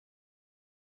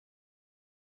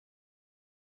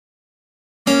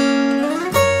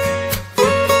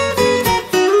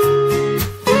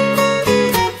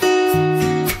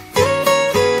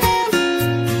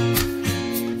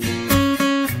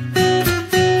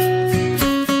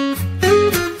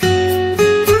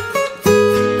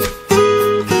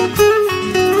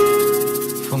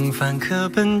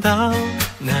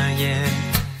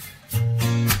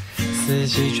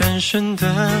顺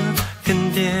的更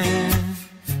迭。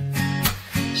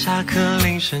下课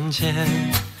铃声前，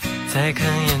再看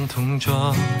眼同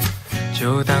桌，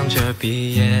就当这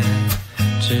毕业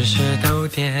只是逗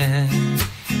点。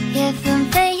夜纷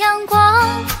飞阳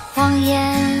光晃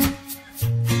眼，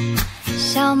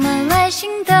校门外新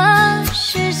的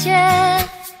世界，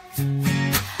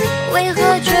为何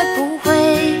绝不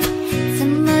会？怎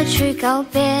么去告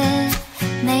别？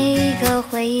每一个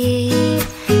回忆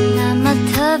那么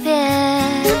特别。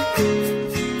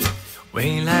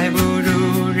未来不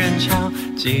入人潮，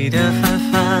记得翻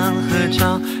翻合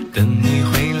照，等你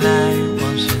回来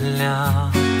往事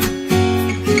聊。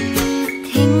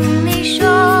听你说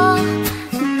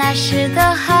那时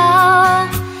的好，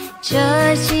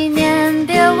这几年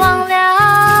别忘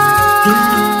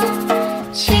了。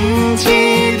请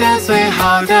记得最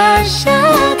好的夏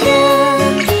天，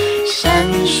闪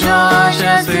烁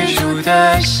着最初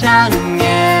的想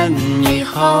念，以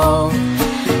后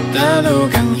的路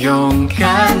更勇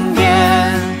敢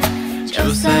点。就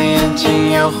算眼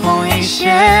睛又红一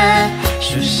些，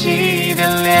熟悉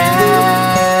的脸。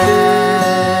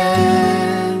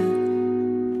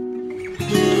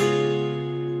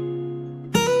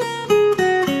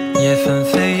夜纷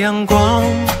飞阳光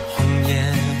红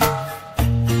艳，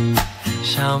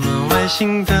校门外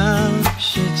新的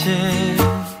世界。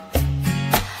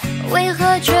为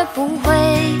何绝不会？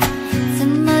怎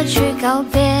么去告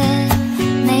别？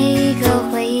每一个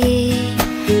回忆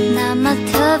那么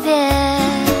特别。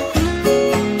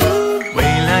未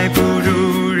来不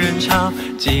入人潮，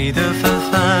记得翻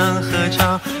翻合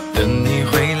照，等你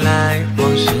回来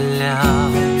往事聊。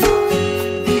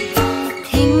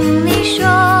听你说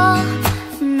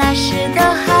那时的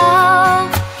好，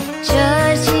这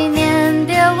几年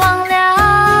别忘了。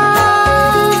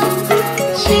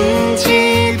请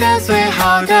记得最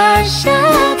好的夏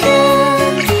天，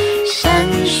闪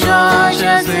烁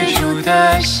着最初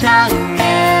的想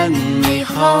念，以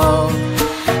后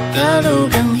的路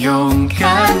更勇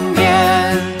敢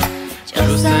点。就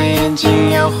算眼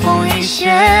睛又红一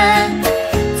些，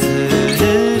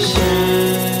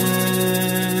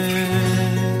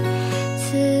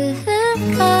此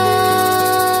刻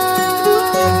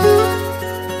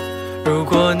如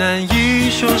果难以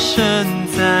说声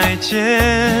再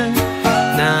见，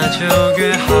那就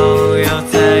约好要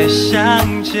再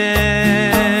相见。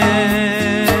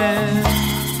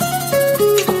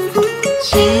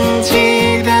请记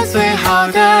得最好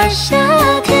的夏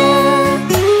天，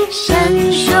闪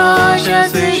烁着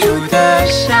最初的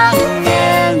想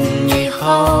念，以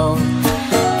后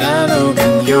的路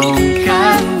更勇敢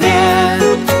点。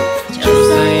就算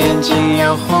眼睛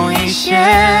又红一些，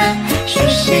熟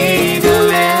悉的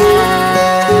脸。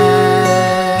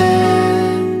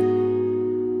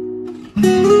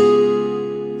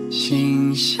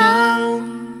心下